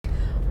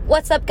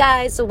What's up,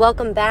 guys?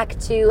 Welcome back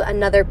to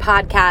another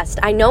podcast.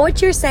 I know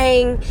what you're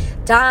saying.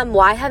 Dom,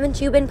 why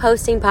haven't you been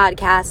posting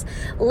podcasts?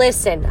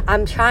 Listen,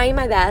 I'm trying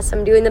my best.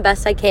 I'm doing the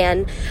best I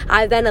can.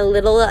 I've been a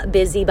little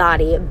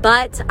busybody,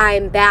 but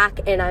I'm back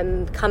and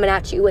I'm coming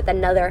at you with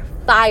another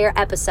fire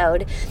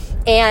episode.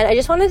 And I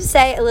just wanted to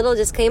say a little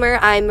disclaimer.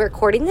 I'm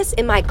recording this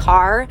in my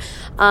car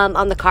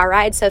on the car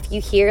ride. So if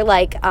you hear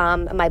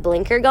my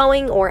blinker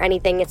going or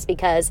anything, it's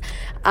because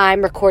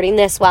I'm recording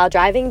this while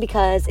driving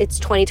because it's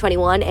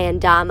 2021 and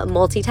Dom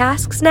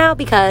multitasks now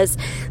because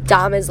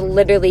Dom is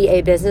literally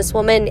a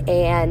businesswoman.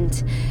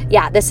 And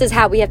yeah, this is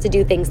how we have to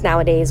do things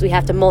nowadays. We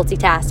have to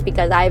multitask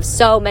because I have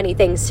so many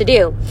things to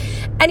do.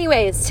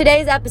 Anyways,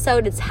 today's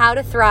episode is how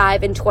to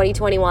thrive in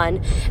 2021.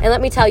 And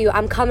let me tell you,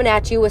 I'm coming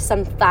at you with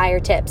some fire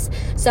tips.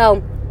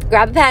 So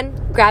grab a pen,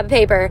 grab a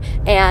paper,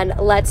 and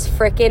let's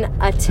freaking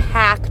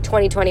attack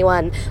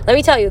 2021. Let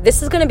me tell you,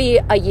 this is going to be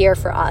a year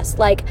for us.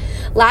 Like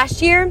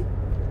last year,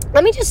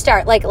 let me just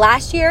start. Like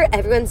last year,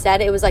 everyone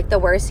said it was like the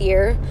worst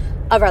year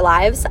of our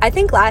lives. I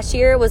think last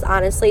year was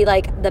honestly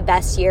like the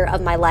best year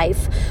of my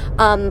life.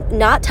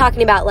 Not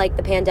talking about like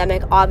the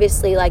pandemic.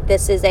 Obviously, like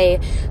this is a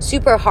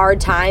super hard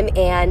time,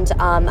 and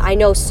I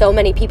know so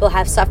many people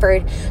have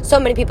suffered. So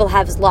many people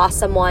have lost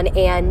someone,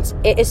 and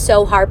it is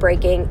so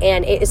heartbreaking,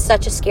 and it is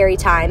such a scary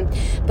time.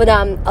 But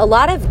a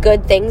lot of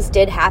good things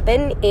did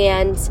happen,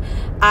 and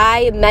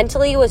I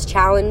mentally was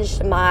challenged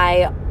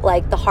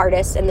the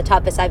hardest and the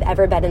toughest I've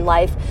ever been in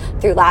life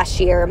through last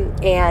year.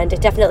 And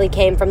it definitely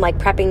came from like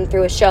prepping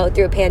through a show,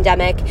 through a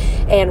pandemic,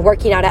 and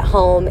working out at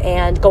home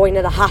and going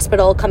to the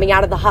hospital, coming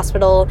out of the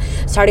hospital,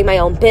 starting my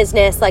own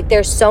business. Like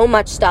there's so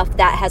much stuff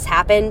that has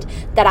happened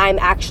that I'm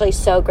actually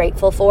so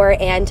grateful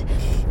for. And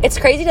it's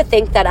crazy to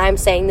think that I'm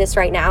saying this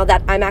right now,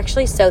 that I'm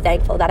actually so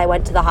thankful that I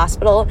went to the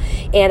hospital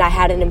and I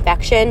had an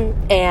infection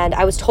and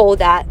I was told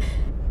that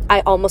I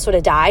almost would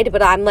have died,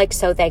 but I'm like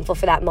so thankful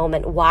for that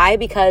moment. Why?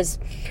 Because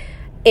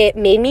it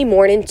made me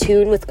more in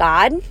tune with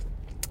God,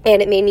 and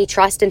it made me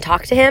trust and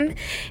talk to him.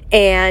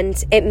 And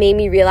it made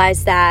me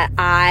realize that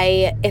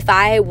if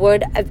I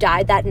would have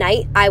died that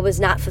night, I was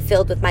not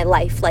fulfilled with my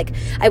life. Like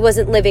I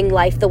wasn't living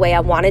life the way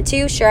I wanted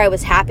to. Sure, I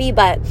was happy,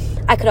 but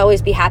I could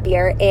always be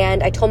happier.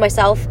 And I told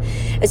myself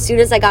as soon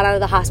as I got out of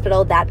the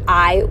hospital that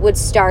I would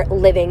start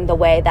living the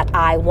way that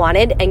I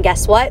wanted. And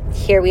guess what?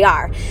 Here we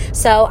are.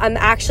 So I'm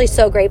actually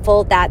so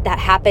grateful that that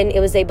happened. It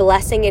was a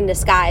blessing in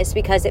disguise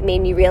because it made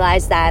me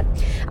realize that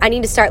I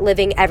need to start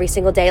living every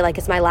single day like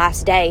it's my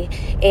last day.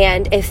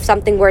 And if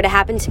something were to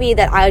happen to me,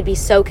 that I would be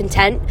so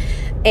content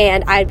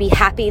and I'd be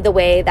happy the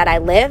way that I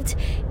lived.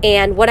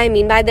 And what I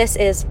mean by this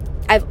is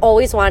I've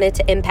always wanted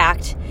to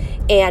impact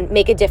and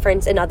make a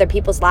difference in other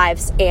people's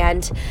lives.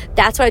 And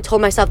that's what I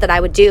told myself that I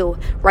would do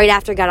right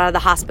after I got out of the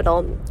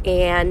hospital.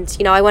 And,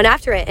 I went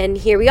after it and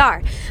here we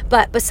are.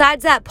 But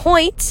besides that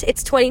point,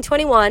 it's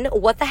 2021.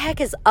 What the heck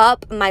is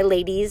up, my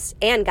ladies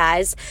and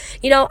guys?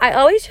 I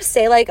always just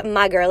say like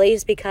my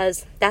girlies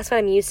because that's what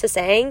I'm used to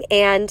saying.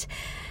 And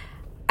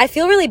I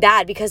feel really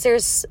bad because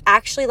there's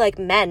actually like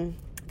men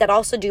that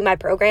also do my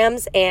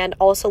programs and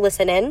also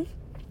listen in.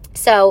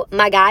 So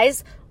my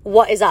guys,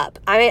 what is up?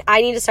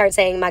 I need to start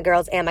saying my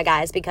girls and my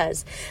guys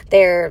because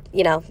they're,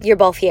 you're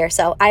both here.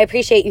 So I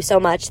appreciate you so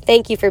much.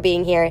 Thank you for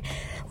being here.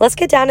 Let's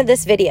get down to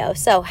this video.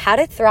 So how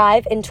to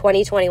thrive in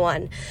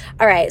 2021.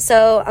 All right.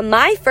 So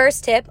my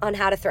first tip on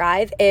how to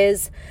thrive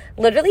is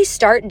literally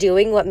start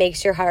doing what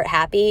makes your heart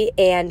happy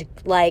and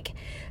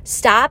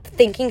stop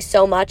thinking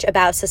so much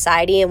about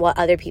society and what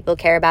other people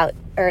care about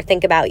or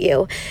think about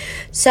you.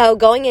 So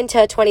going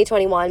into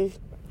 2021,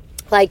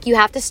 you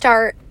have to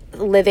start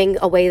living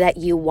a way that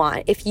you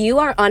want. If you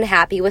are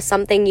unhappy with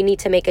something, you need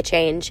to make a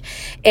change.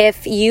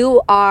 If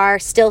you are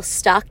still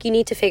stuck, you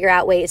need to figure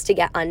out ways to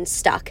get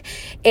unstuck.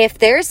 If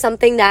there's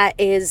something that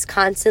is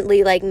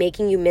constantly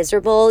making you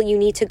miserable, you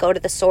need to go to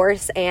the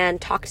source and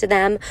talk to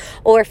them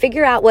or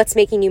figure out what's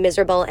making you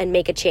miserable and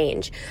make a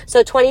change.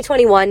 So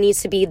 2021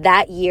 needs to be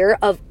that year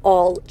of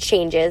all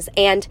changes.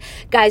 And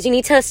guys, you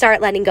need to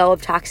start letting go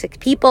of toxic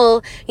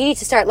people. You need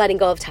to start letting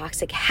go of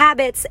toxic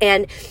habits,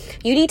 and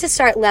you need to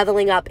start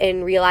leveling up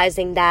and realizing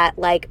that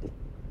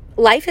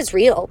life is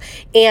real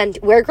and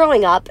we're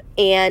growing up,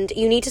 and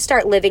you need to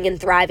start living and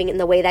thriving in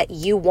the way that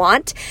you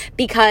want,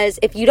 because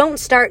if you don't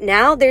start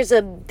now, there's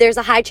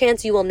a high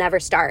chance you will never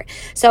start.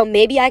 So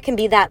maybe I can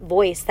be that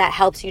voice that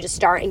helps you to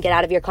start and get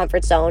out of your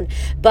comfort zone.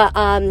 But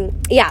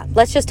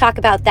let's just talk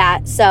about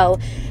that. So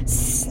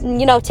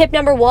tip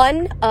number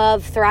 1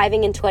 of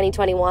thriving in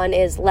 2021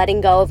 is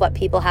letting go of what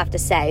people have to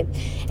say.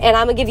 And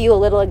I'm gonna give you a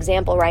little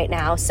example right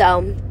now.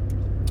 So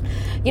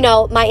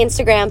my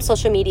Instagram,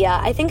 social media,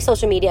 I think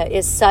social media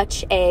is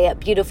such a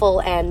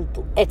beautiful and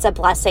it's a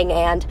blessing.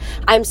 And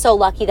I'm so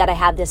lucky that I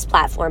have this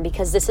platform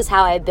because this is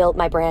how I built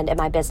my brand and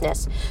my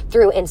business,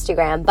 through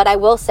Instagram. But I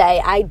will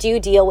say I do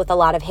deal with a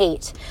lot of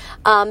hate.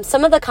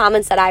 Some of the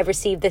comments that I've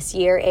received this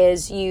year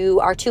is, you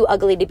are too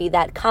ugly to be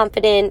that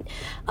confident.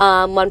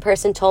 One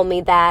person told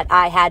me that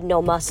I had no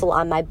muscle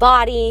on my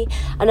body.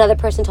 Another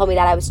person told me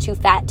that I was too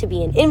fat to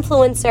be an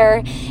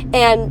influencer.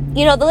 And,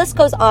 the list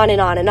goes on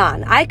and on and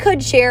on. I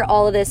could share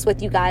all this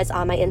with you guys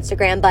on my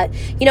Instagram, but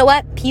you know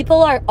what?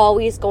 People are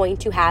always going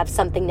to have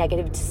something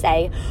negative to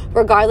say,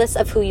 regardless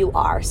of who you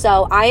are.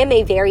 So I am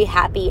a very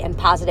happy and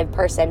positive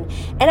person,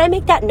 and I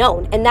make that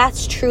known, and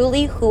that's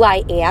truly who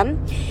I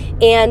am.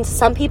 And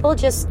some people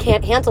just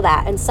can't handle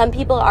that. And some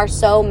people are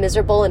so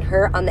miserable and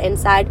hurt on the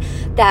inside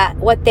that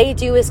what they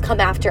do is come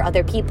after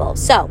other people.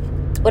 So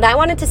what I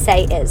wanted to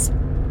say is,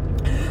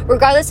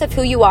 regardless of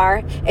who you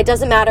are, it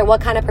doesn't matter what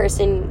kind of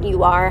person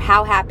you are,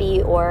 how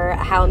happy or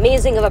how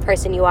amazing of a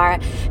person you are,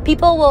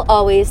 people will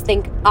always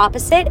think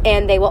opposite,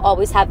 and they will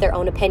always have their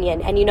own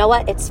opinion. And you know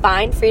what? It's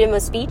fine. Freedom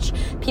of speech.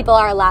 People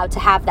are allowed to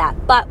have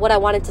that. But what I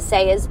wanted to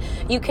say is,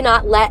 you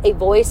cannot let a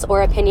voice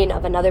or opinion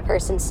of another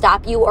person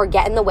stop you or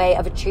get in the way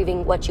of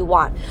achieving what you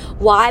want.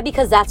 Why?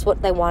 Because that's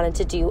what they wanted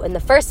to do in the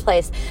first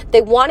place.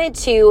 They wanted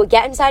to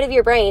get inside of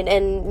your brain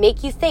and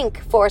make you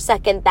think for a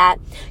second that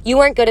you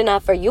weren't good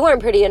enough, or you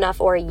weren't pretty enough,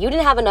 or you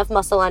didn't have enough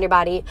muscle on your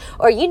body,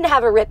 or you didn't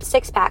have a ripped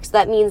six-pack. So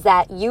that means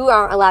that you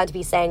aren't allowed to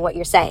be saying what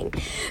you're saying.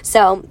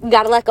 So you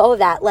got to let go of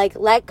that. Like,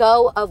 let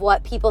go of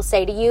what people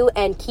say to you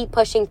and keep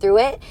pushing through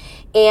it.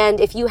 And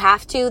if you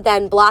have to,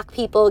 then block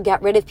people,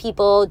 get rid of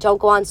people, don't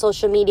go on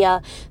social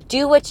media.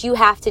 Do what you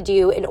have to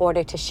do in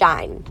order to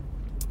shine.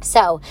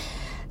 So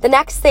the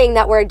next thing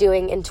that we're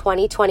doing in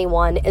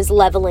 2021 is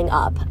leveling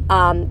up.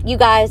 You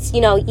guys,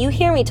 you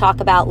hear me talk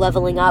about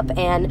leveling up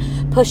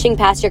and pushing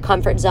past your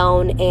comfort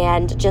zone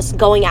and just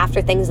going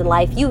after things in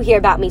life. You hear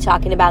about me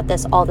talking about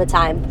this all the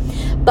time.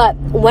 But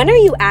when are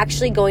you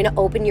actually going to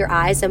open your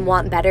eyes and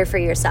want better for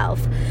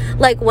yourself?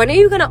 Like, when are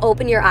you going to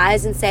open your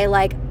eyes and say,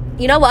 like,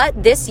 you know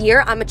what? This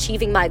year, I'm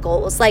achieving my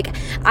goals. Like,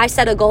 I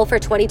set a goal for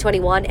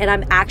 2021, and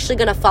I'm actually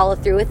going to follow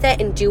through with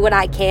it and do what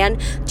I can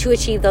to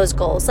achieve those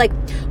goals. Like,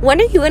 when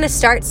are you going to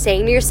start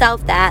saying to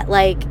yourself that,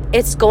 like,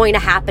 it's going to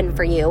happen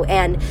for you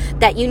and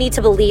that you need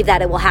to believe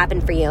that it will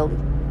happen for you?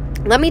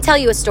 Let me tell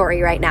you a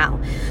story right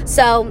now.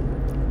 So,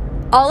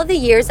 all of the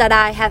years that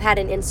I have had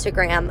an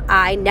Instagram,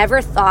 I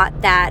never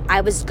thought that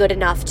I was good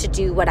enough to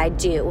do what I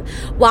do.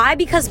 Why?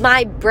 Because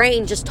my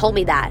brain just told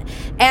me that.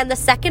 And the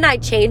second I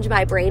changed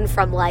my brain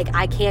from like,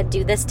 I can't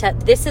do this, to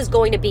this is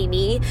going to be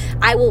me,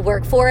 I will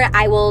work for it,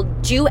 I will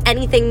do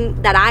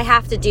anything that I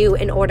have to do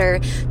in order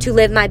to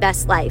live my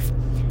best life.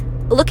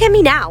 Look at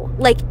me now.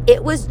 Like,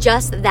 it was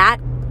just that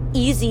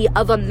easy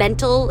of a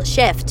mental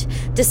shift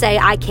to say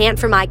I can't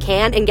from I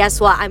can, and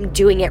guess what? I'm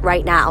doing it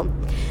right now.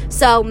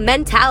 So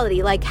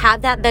mentality, like,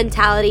 have that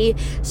mentality,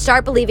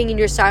 start believing in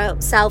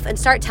yourself and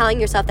start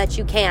telling yourself that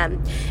you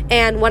can.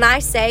 And when I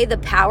say the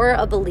power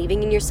of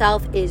believing in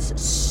yourself is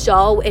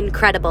so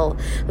incredible,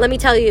 let me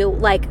tell you,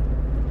 like,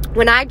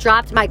 when I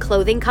dropped my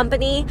clothing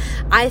company,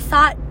 I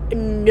thought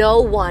no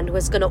one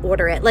was going to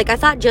order it. Like, I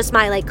thought just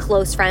my like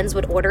close friends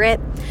would order it.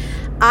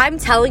 I'm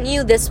telling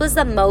you, this was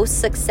the most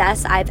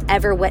success I've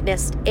ever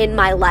witnessed in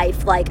my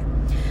life. Like,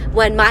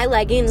 when my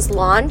leggings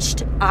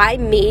launched, I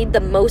made the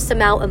most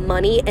amount of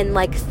money in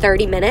like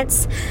 30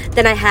 minutes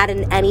than I had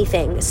in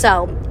anything.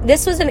 So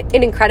this was an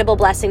incredible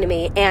blessing to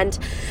me. And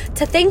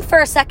to think for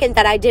a second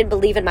that I did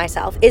believe in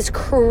myself is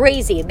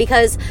crazy,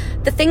 because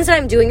the things that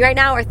I'm doing right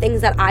now are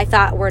things that I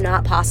thought were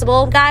not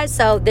possible, guys.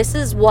 So this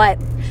is what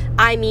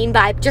I mean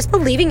by just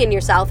believing in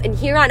yourself. And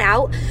here on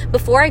out,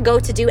 before I go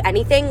to do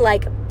anything,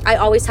 like, I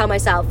always tell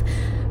myself,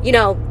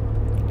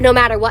 no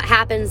matter what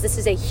happens, this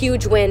is a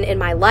huge win in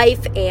my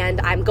life,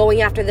 and I'm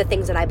going after the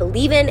things that I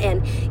believe in,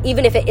 and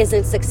even if it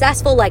isn't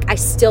successful, like, I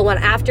still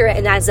went after it,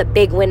 and that is a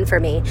big win for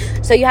me.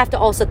 So you have to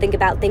also think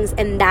about things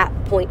in that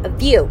point of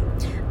view.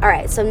 All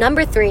right, so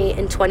number 3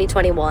 in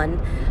 2021,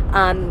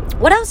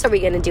 what else are we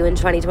going to do in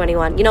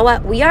 2021? You know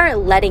what? We are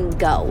letting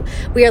go.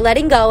 We are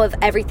letting go of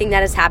everything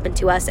that has happened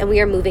to us, and we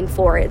are moving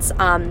forwards.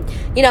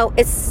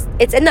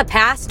 It's in the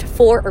past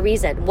for a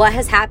reason. What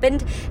has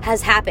happened,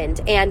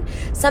 and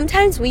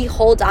sometimes we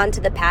hold on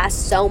to the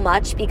past so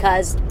much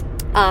because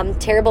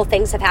terrible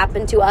things have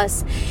happened to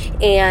us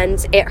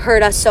and it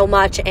hurt us so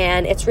much,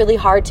 and it's really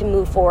hard to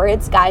move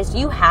forwards. Guys,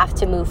 you have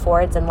to move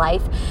forwards in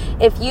life.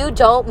 If you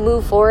don't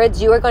move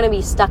forwards, you are going to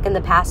be stuck in the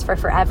past for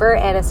forever,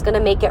 and it's going to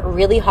make it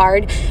really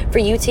hard for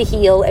you to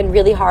heal and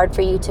really hard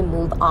for you to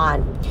move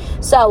on.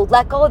 So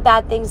let go of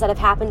bad things that have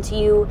happened to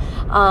you.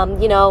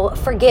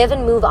 Forgive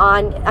and move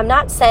on. I'm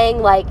not saying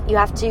like you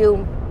have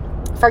to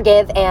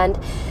forgive and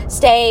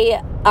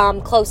stay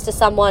close to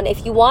someone.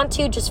 If you want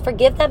to, just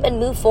forgive them and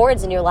move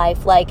forwards in your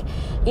life. Like,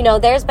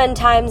 there's been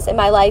times in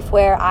my life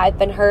where I've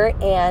been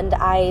hurt, and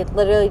I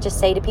literally just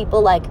say to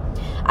people, like,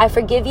 I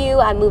forgive you,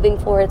 I'm moving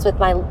forwards with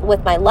my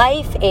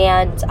life,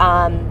 and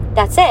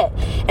that's it.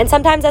 And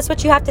sometimes that's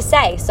what you have to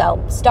say.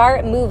 So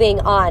start moving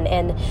on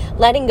and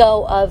letting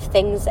go of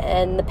things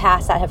in the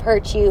past that have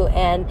hurt you,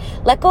 and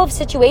let go of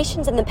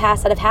situations in the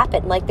past that have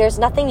happened. Like, there's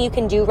nothing you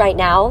can do right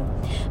now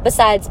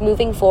besides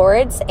moving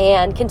forwards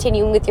and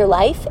continuing with your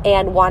life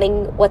and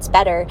wanting what's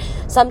better.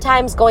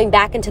 Sometimes going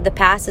back into the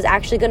past is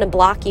actually going to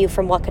block you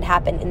from what could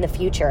happen in the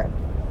future.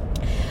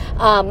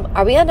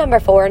 Are we on number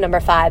 4 or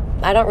number 5?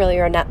 I don't really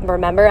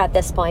remember at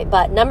this point,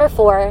 but number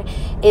 4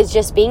 is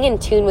just being in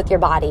tune with your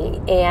body.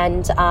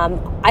 And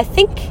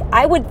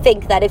I would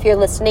think that if you're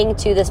listening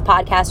to this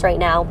podcast right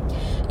now,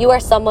 you are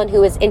someone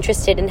who is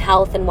interested in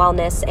health and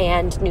wellness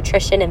and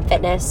nutrition and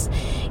fitness.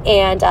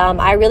 And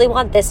I really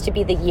want this to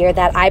be the year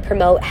that I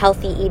promote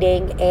healthy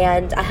eating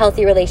and a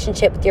healthy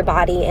relationship with your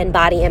body and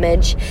body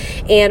image,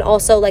 and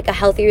also like a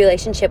healthy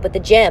relationship with the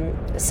gym.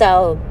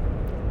 So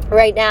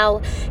right now,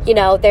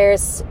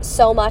 there's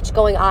so much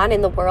going on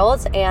in the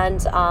world,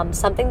 and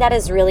something that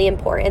is really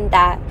important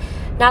that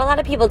not a lot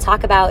of people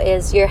talk about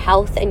is your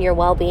health and your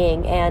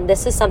well-being, and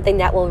this is something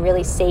that will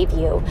really save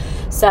you.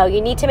 So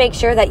you need to make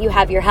sure that you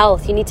have your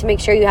health, you need to make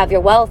sure you have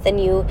your wealth,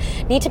 and you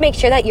need to make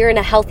sure that you're in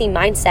a healthy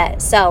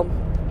mindset. So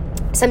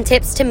some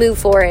tips to move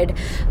forward.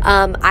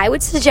 I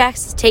would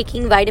suggest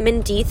taking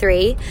vitamin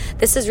D3.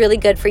 This is really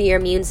good for your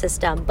immune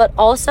system, but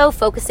also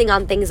focusing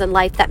on things in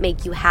life that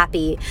make you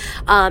happy.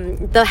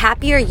 The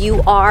happier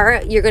you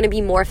are, you're going to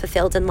be more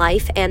fulfilled in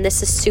life, and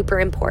this is super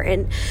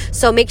important.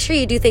 So make sure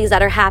you do things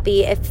that are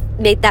happy,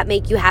 that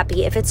make you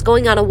happy. If it's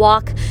going on a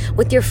walk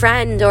with your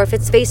friend, or if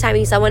it's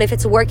FaceTiming someone, if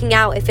it's working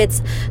out, if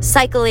it's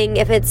cycling,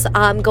 if it's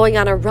going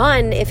on a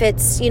run, if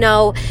it's,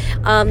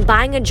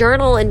 buying a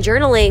journal and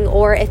journaling,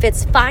 or if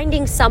it's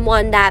finding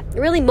someone that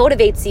really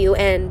motivates you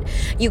and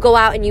you go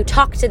out and you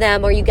talk to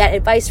them or you get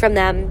advice from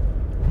them.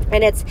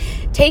 And it's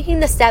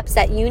taking the steps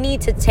that you need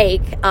to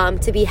take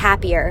to be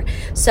happier.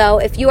 So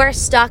if you are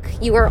stuck,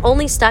 you are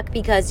only stuck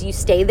because you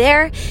stay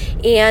there.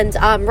 And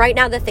right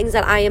now, the things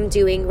that I am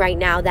doing right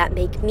now that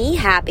make me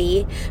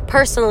happy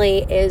personally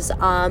is,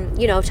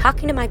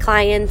 talking to my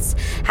clients,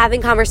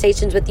 having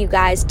conversations with you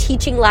guys,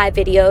 teaching live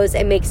videos.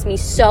 It makes me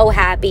so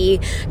happy.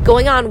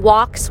 Going on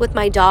walks with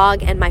my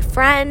dog and my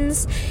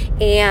friends.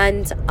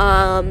 And,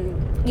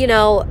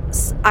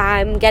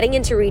 I'm getting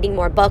into reading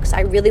more books.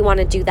 I really want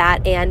to do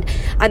that. And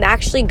I'm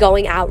actually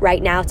going out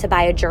right now to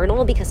buy a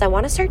journal because I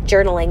want to start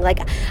journaling. Like,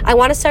 I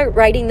want to start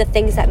writing the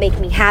things that make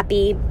me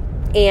happy.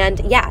 And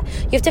yeah,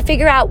 you have to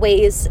figure out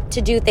ways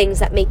to do things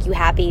that make you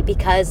happy,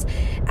 because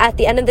at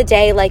the end of the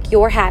day, like,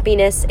 your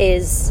happiness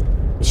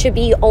should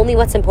be only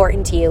what's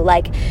important to you.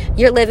 Like,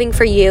 you're living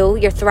for you,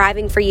 you're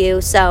thriving for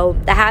you. So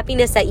the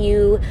happiness that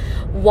you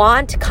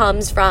want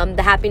comes from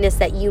the happiness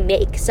that you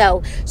make.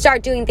 So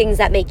start doing things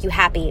that make you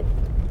happy.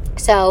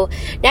 So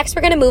next,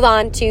 we're going to move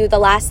on to the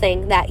last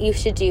thing that you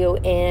should do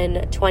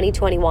in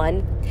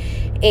 2021.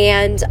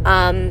 And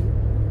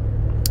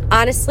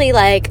honestly,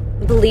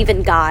 believe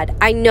in God.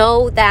 I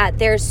know that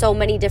there's so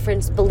many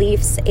different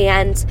beliefs,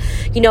 and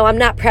I'm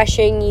not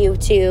pressuring you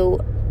to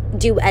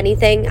do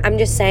anything. I'm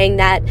just saying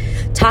that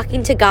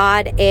talking to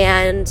God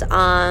and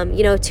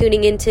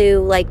tuning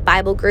into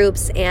Bible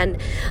groups and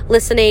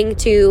listening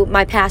to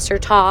my pastor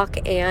talk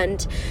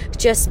and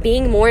just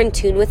being more in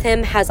tune with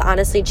him has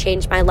honestly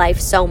changed my life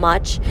so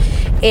much.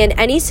 In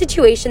any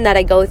situation that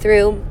I go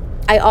through,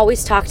 I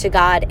always talk to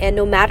God, and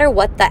no matter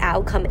what the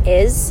outcome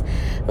is,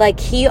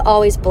 he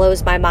always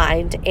blows my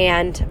mind.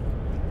 And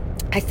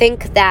I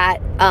think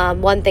that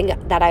one thing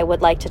that I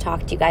would like to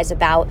talk to you guys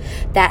about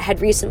that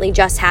had recently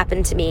just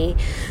happened to me.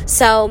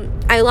 So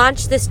I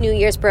launched this New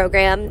Year's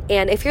program,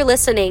 and if you're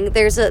listening,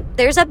 there's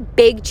a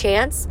big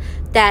chance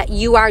that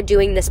you are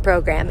doing this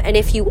program. And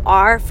if you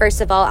are, first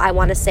of all, I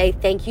want to say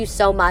thank you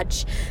so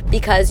much,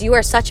 because you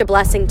are such a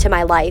blessing to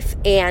my life,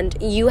 and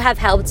you have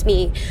helped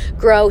me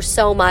grow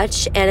so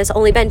much. And it's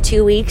only been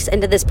 2 weeks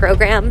into this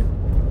program.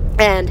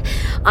 And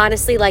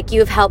honestly,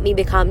 you've helped me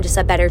become just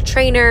a better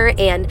trainer,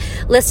 and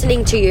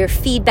listening to your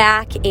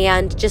feedback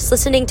and just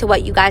listening to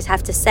what you guys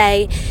have to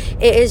say,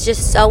 it is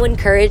just so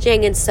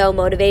encouraging and so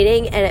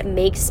motivating, and it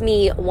makes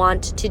me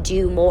want to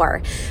do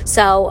more.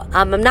 So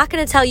I'm not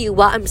going to tell you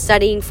what I'm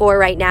studying for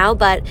right now,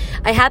 but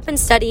I have been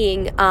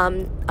studying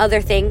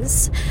other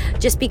things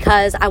just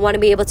because I want to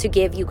be able to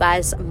give you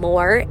guys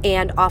more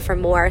and offer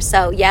more.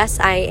 So yes,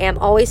 I am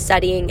always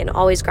studying and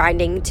always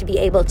grinding to be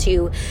able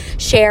to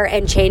share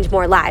and change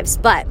more lives.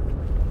 But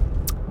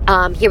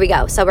here we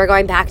go. So we're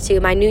going back to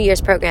my New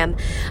Year's program.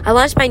 I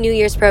launched my New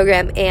Year's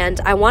program, and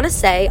I want to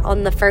say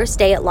on the first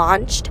day it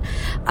launched,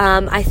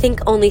 I think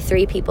only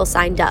 3 people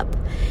signed up.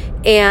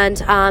 And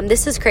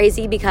this is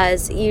crazy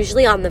because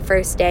usually on the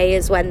first day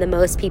is when the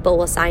most people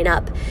will sign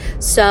up.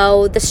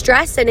 So the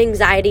stress and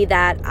anxiety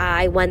that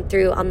I went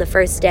through on the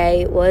first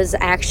day was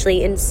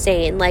actually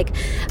insane.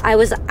 I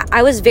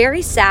was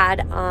very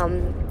sad.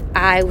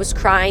 I was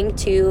crying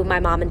to my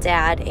mom and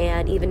dad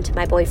and even to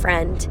my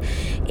boyfriend,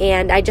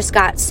 and I just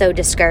got so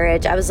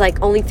discouraged. I was like,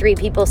 only 3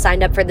 people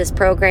signed up for this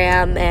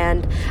program,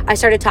 and I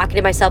started talking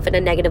to myself in a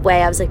negative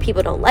way. I was like,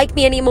 people don't like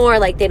me anymore,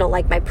 they don't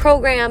like my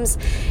programs.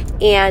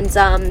 And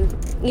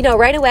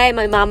right away,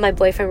 my mom and my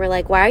boyfriend were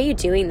like, why are you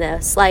doing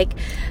this?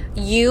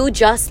 You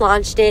just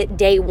launched it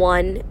day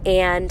 1.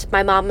 And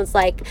my mom was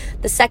like,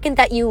 the second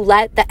that you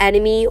let the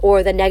enemy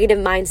or the negative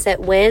mindset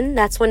win,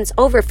 that's when it's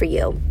over for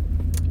you.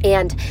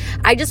 And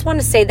I just want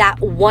to say that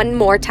one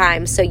more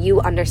time so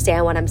you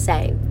understand what I'm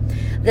saying.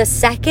 The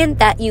second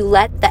that you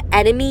let the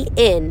enemy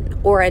in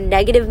or a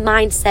negative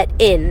mindset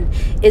in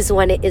is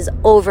when it is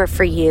over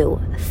for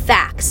you.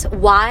 Facts.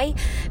 Why?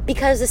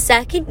 Because the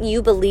second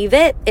you believe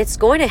it, it's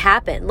going to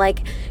happen.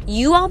 Like,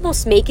 you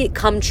almost make it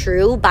come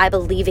true by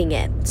believing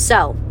it.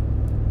 So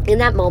in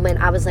that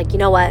moment, I was like, you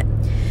know what?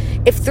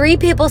 If 3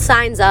 people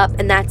signs up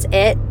and that's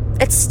it,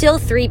 it's still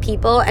 3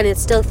 people, and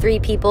it's still 3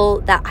 people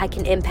that I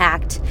can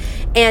impact.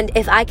 And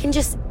if I can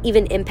just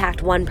even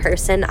impact one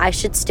person, I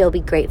should still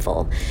be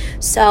grateful.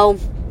 So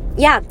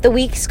yeah, the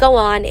weeks go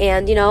on,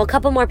 and, a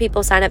couple more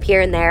people sign up here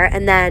and there.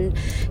 And then,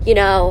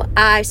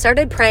 I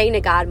started praying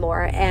to God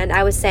more, and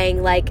I was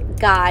saying, like,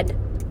 God,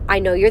 I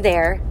know you're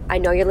there. I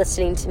know you're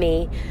listening to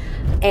me,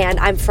 and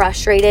I'm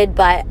frustrated,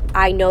 but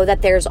I know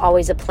that there's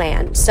always a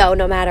plan. So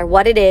no matter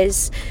what it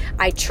is,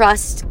 I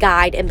trust,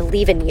 guide, and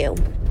believe in you.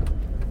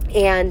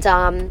 And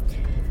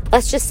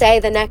let's just say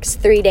the next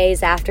 3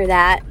 days after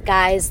that,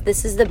 guys,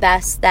 this is the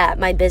best that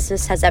my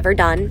business has ever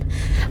done.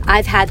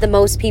 I've had the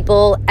most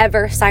people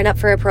ever sign up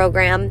for a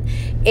program,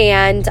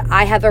 and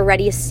I have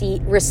already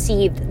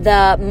received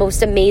the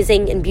most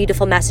amazing and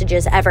beautiful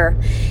messages ever.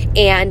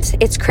 And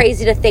it's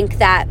crazy to think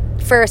that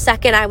for a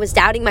second I was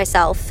doubting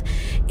myself,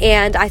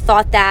 and I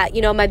thought that,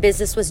 my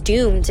business was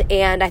doomed,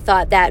 and I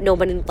thought that no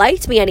one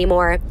liked me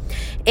anymore.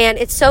 And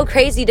it's so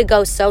crazy to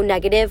go so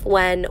negative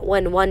when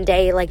one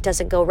day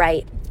doesn't go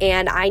right.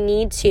 And I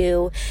need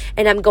to,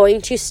 and I'm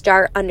going to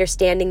start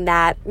understanding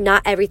that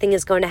not everything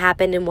is going to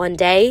happen in one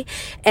day,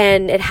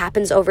 and it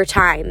happens over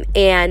time.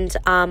 And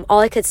all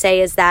I could say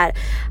is that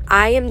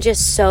I am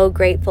just so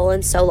grateful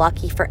and so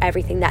lucky for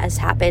everything that has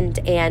happened.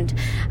 And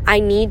I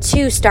need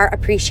to start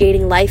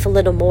appreciating life a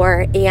little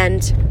more.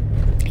 And,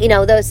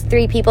 those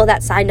 3 people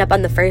that signed up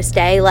on the first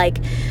day,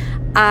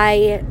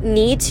 I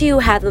need to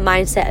have the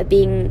mindset of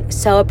being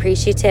so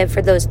appreciative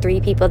for those 3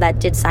 people that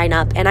did sign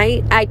up. And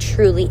I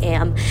truly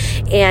am.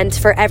 And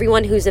for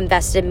everyone who's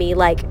invested in me,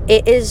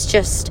 it is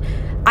just,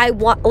 I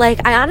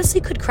honestly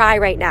could cry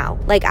right now.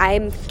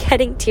 I'm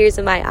getting tears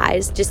in my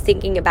eyes just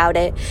thinking about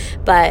it.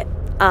 But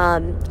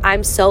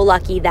I'm so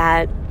lucky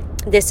that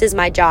this is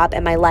my job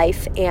and my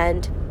life,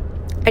 and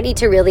I need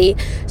to really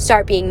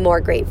start being more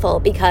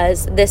grateful,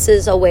 because this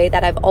is a way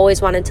that I've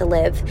always wanted to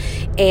live.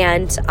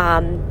 And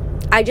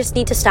I just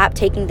need to stop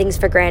taking things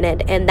for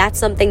granted. And that's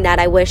something that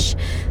I wish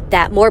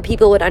that more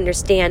people would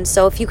understand.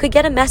 So if you could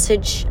get a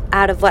message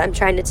out of what I'm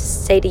trying to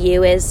say to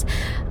you is,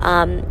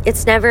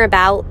 it's never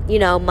about,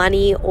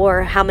 money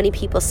or how many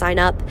people sign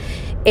up.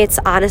 It's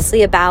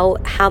honestly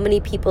about how many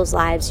people's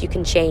lives you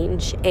can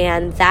change.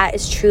 And that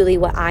is truly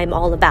what I'm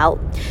all about.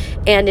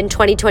 And in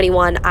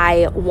 2021,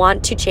 I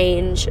want to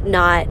change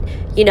not,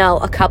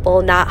 a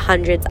couple, not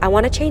hundreds. I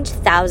want to change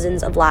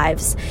thousands of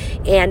lives.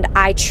 And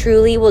I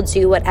truly will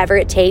do whatever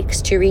it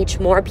takes to reach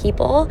more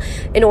people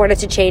in order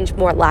to change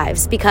more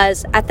lives.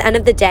 Because at the end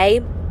of the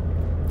day,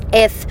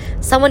 if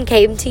someone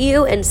came to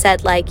you and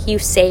said, you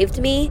saved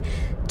me,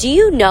 do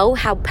you know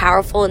how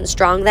powerful and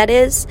strong that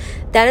is?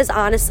 That is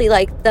honestly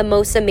the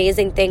most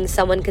amazing thing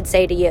someone could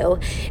say to you.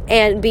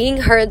 And being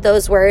heard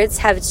those words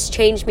has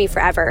changed me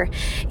forever.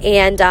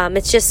 And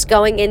it's just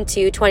going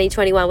into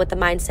 2021 with the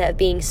mindset of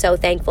being so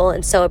thankful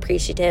and so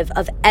appreciative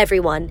of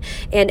everyone.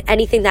 And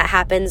anything that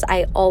happens,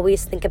 I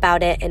always think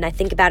about it, and I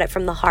think about it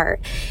from the heart.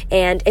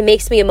 And it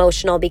makes me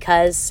emotional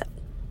because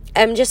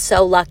I'm just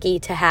so lucky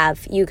to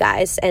have you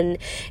guys. And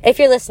if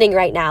you're listening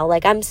right now,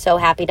 I'm so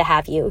happy to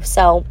have you.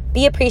 So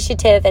be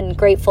appreciative and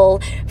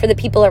grateful for the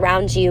people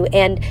around you.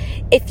 And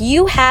if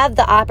you have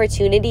the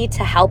opportunity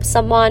to help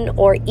someone,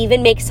 or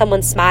even make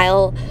someone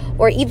smile,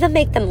 or even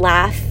make them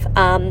laugh,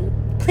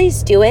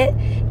 please do it.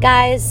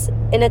 Guys,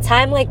 in a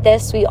time like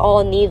this, we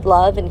all need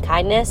love and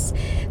kindness.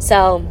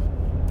 So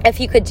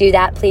if you could do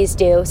that, please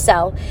do.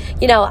 So,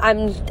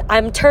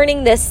 I'm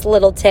turning this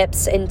little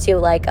tips into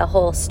a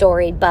whole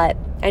story, but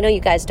I know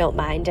you guys don't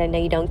mind. I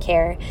know you don't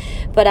care.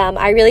 But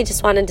I really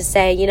just wanted to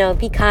say,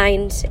 be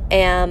kind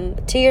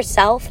to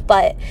yourself,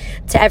 but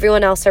to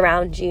everyone else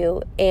around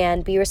you,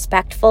 and be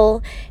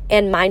respectful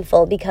and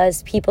mindful,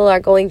 because people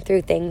are going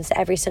through things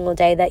every single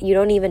day that you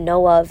don't even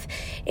know of,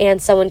 and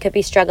someone could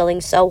be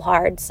struggling so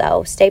hard.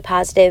 So stay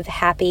positive,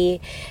 happy,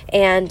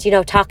 and,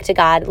 talk to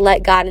God.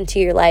 Let God into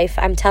your life.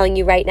 I'm telling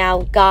you right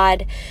now,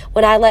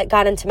 when I let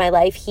God into my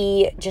life,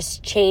 He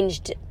just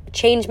changed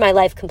my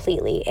life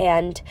completely.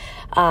 And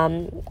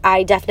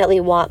I definitely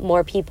want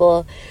more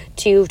people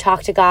to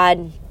talk to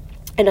God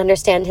and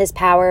understand His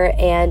power.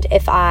 And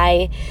if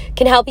I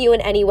can help you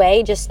in any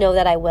way, just know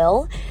that I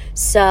will.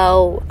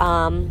 So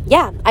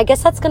I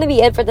guess that's going to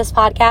be it for this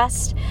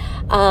podcast.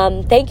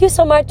 Thank you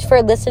so much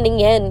for listening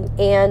in,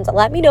 and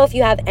let me know if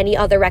you have any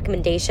other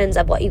recommendations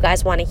of what you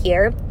guys want to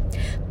hear.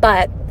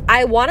 But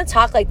I want to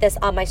talk like this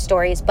on my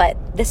stories, but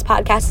this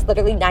podcast is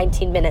literally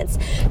 19 minutes.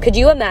 Could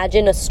you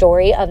imagine a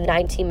story of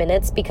 19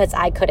 minutes? Because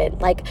I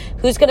couldn't.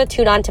 Who's going to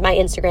tune on to my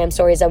Instagram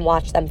stories and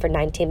watch them for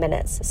 19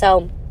 minutes?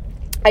 So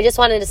I just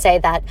wanted to say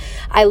that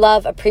I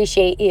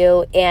appreciate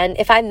you. And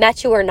if I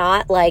met you or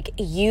not, like,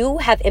 you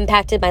have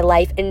impacted my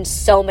life in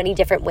so many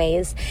different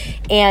ways.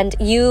 And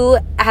you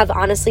have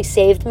honestly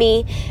saved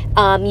me.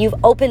 You've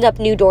opened up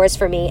new doors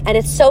for me. And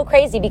it's so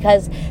crazy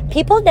because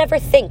people never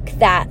think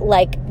that,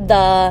 like,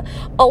 the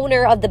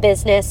owner of the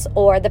business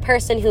or the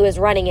person who is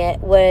running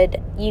it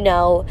would,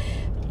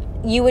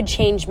 you would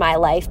change my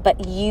life,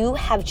 but you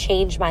have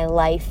changed my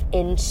life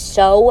in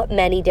so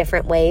many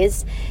different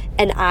ways,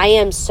 and I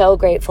am so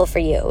grateful for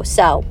you.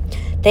 So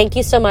thank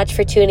you so much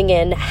for tuning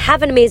in.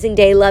 Have an amazing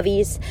day,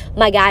 lovies,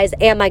 my guys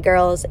and my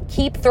girls.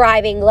 Keep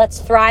thriving. Let's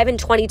thrive in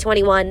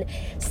 2021.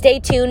 Stay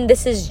tuned.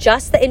 This is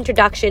just the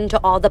introduction to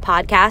all the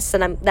podcasts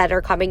that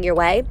are coming your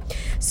way.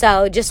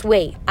 So just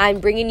wait. I'm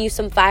bringing you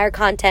some fire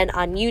content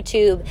on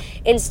YouTube,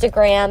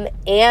 Instagram,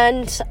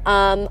 and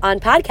on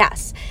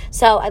podcasts.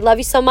 So I love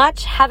you so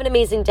much. Have an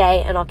amazing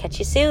day, and I'll catch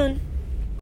you soon.